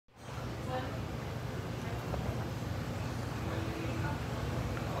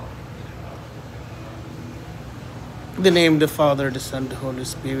In the name of the Father, the Son, the Holy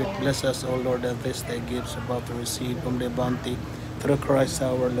Spirit, bless us, O Lord, and this thy gifts about to receive from the bounty through Christ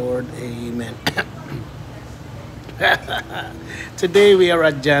our Lord. Amen. Today we are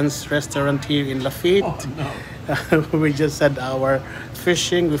at Jan's restaurant here in Lafitte. Oh, no. We just had our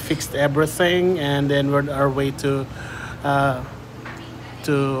fishing. We fixed everything, and then we're on our way uh,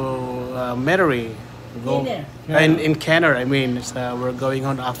 to Metairie. Go in Kenner. I mean, so we're going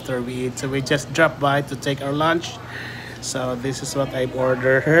on after we eat. So we just dropped by to take our lunch. So this is what I've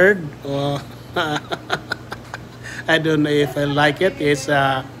ordered. I don't know if I like it. It's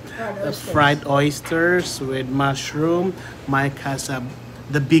fried oysters with mushroom. Mike has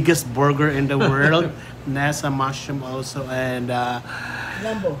the biggest burger in the world. Nasa mushroom also and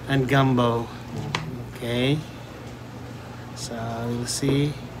gumbo. Okay. So we'll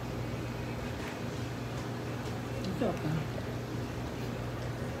see.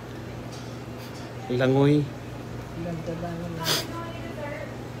 Langoy.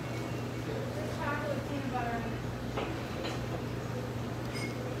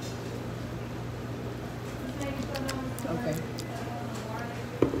 Okay.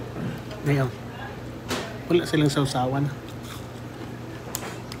 Ngayon. Wala silang sausawan.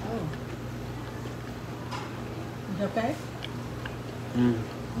 Oh. It's okay? Mm.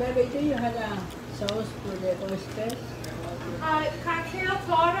 Baby, do you have a sauce for the oysters? Cocktail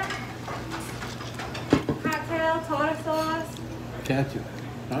tartar. Cocktail tartar sauce. Ketchup.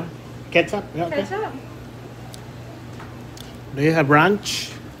 Huh? Ketchup? Yeah, okay. Ketchup. Do you have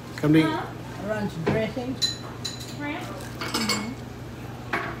ranch? Can we? Huh? Ranch dressing? Ranch.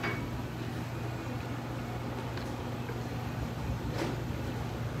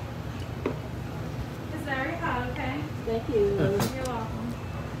 It's very hot, okay? Thank you. You're welcome.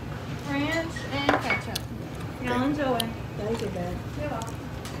 Ranch and ketchup. Y'all enjoy. Thank you, Dad. You're welcome.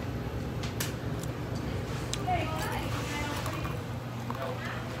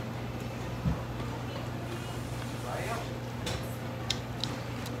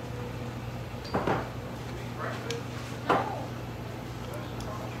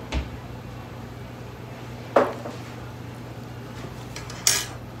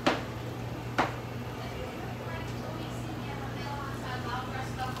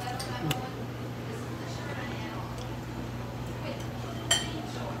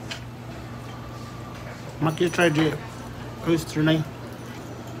 Mark, you try the oyster na. Is it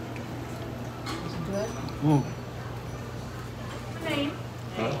good? Mm. Name?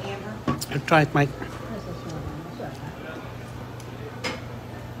 You try it, Mike. That's a small one. That's all right.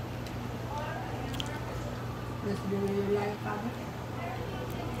 This do you like, Papa?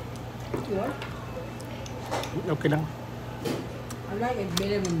 Good? Okay lang. I like it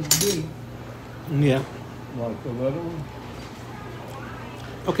better when it's big. Yeah. Like the little one?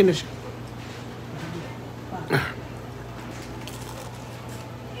 Okay na siya.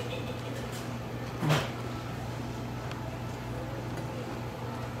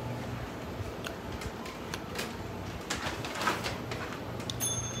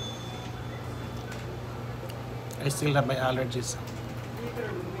 I still have my allergies.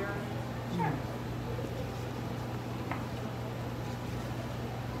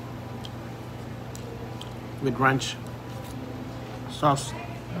 With ranch sauce.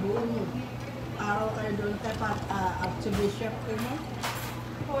 Araw kayo doon tayo Archbishop kayo?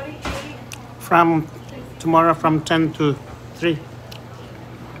 48. From tomorrow from 10 to 3.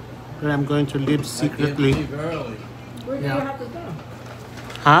 Then I'm going to leave I can't secretly. leave early. Where do Yeah. you have to go?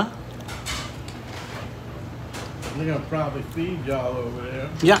 Huh? They're gonna probably feed y'all over there.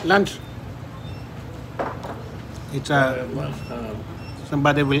 Yeah, lunch. It's At lunchtime.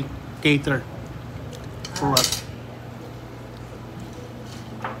 somebody will cater for us.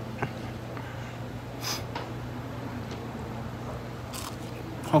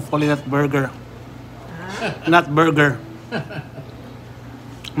 Hopefully not burger. Not burger.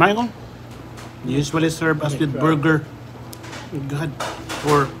 Michael? Usually serve us with burger. God.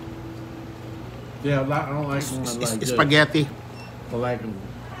 Or Yeah, I don't like one like this. spaghetti. I like them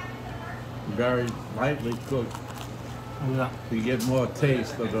very lightly cooked. Yeah. You get more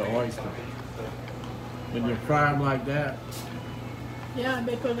taste of the oyster. When you fry them like that, Yeah,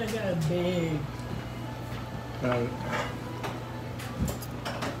 because I got a big. uh,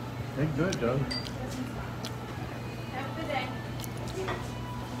 they're good though. Have a good day.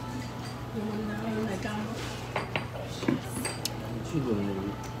 You want now in the camera? She's gonna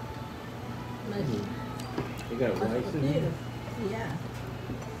eat. Nice. You got Mashed rice in potato. here? Yeah.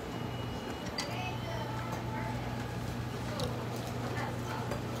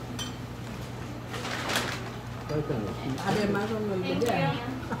 Ada masuk Thank dulu you. dia.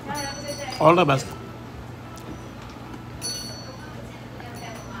 Have a good day. All the best.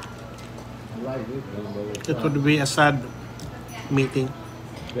 like this one, but It would be a sad meeting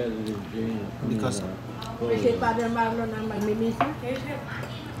better than Jane. Because- Kasi Father Marlon ang magmimisa.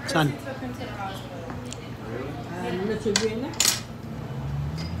 Saan? Chrissy took him to the hospital. Lutsugin na.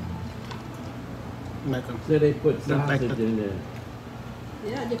 Like, So they put Don't like sausage that. in there.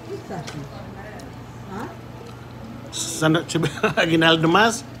 Yeah, the pizza. Ha? saan Aguinaldo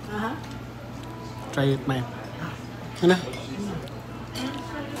Mas? Aha. Try it, man. Ano?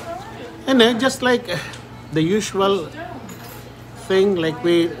 And just like the usual thing, like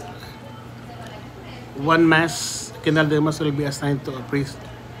one mass, Aguinaldo Mas will be assigned to a priest.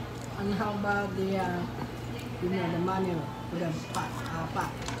 And how about the, you know, the money for the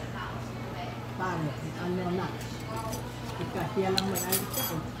pare, ano na. Ika, siya lang mag-ayos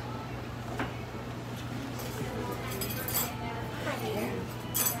ako.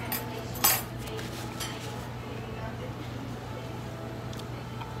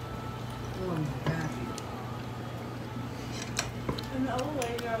 Oh my God. In the old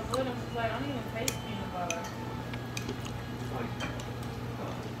lady I was with him was like, I don't even taste peanut butter.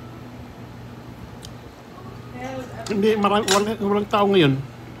 Yeah, it was Hindi, walang tao ngayon.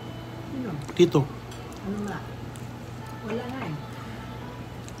 Sino? Dito. Ano nga? Wala nga eh.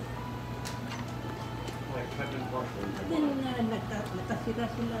 Hindi nakasira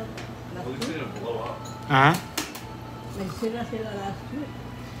sila last week. Ha? Nagsira sila last week.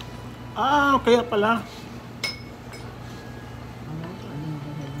 Ah, kaya pala.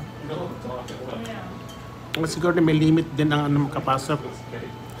 yeah. Siguro may limit din ang ano makapasok.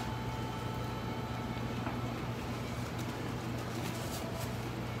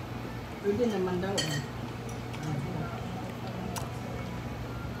 Pwede naman daw eh.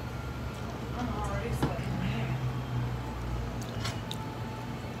 I'm already sweating.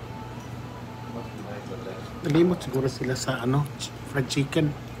 Nalimot siguro sila sa ano, fried chicken.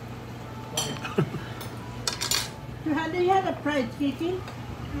 So how do you have a fried chicken?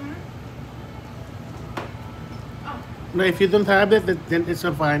 No, if you don't have it, then it's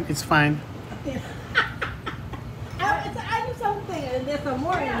fine. It's fine. I know something. There's some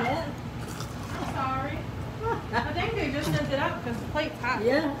more in it. I'm sorry. I think they just sent it out because the plate's hot.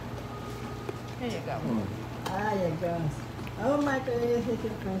 Yeah. Here you go. Ah, you go. Oh my goodness, it's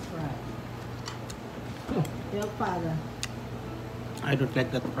your french fry. Your father. I don't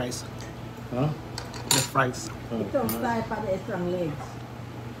like that fries. Huh? The fries. Itong style para itong legs.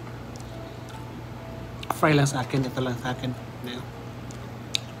 Fry lang sa akin. Ito lang sa akin.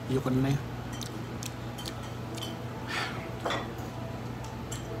 Ayoko na yun.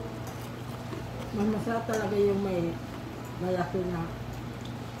 Mas masarap talaga yung may malaki na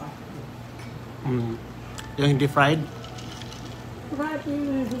pasta. Yung hindi fried. Fried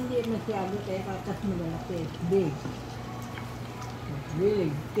yung hindi masyado kaya katas mo malaki. Big.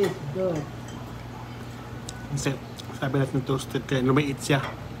 Really tastes good. Kasi sabi natin toasted kaya lumait siya.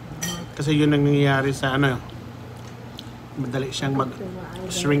 Kasi yun ang nangyayari sa ano. Madali siyang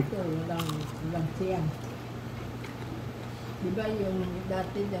mag-shrink. Walang tiyan. Diba yung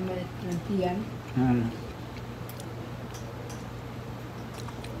dati damit ng tiyan?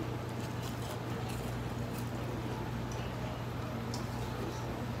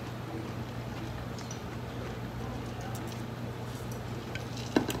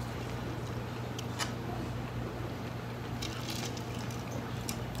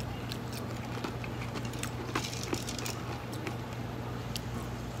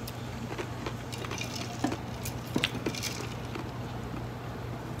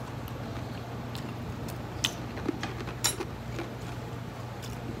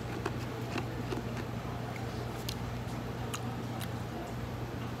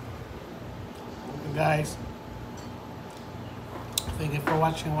 Guys, thank you for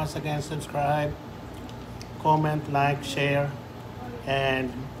watching. Once again, subscribe, comment, like, share,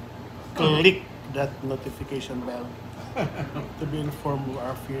 and click that notification bell to be informed of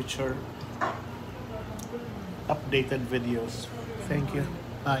our future updated videos. Thank you.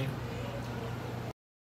 Bye.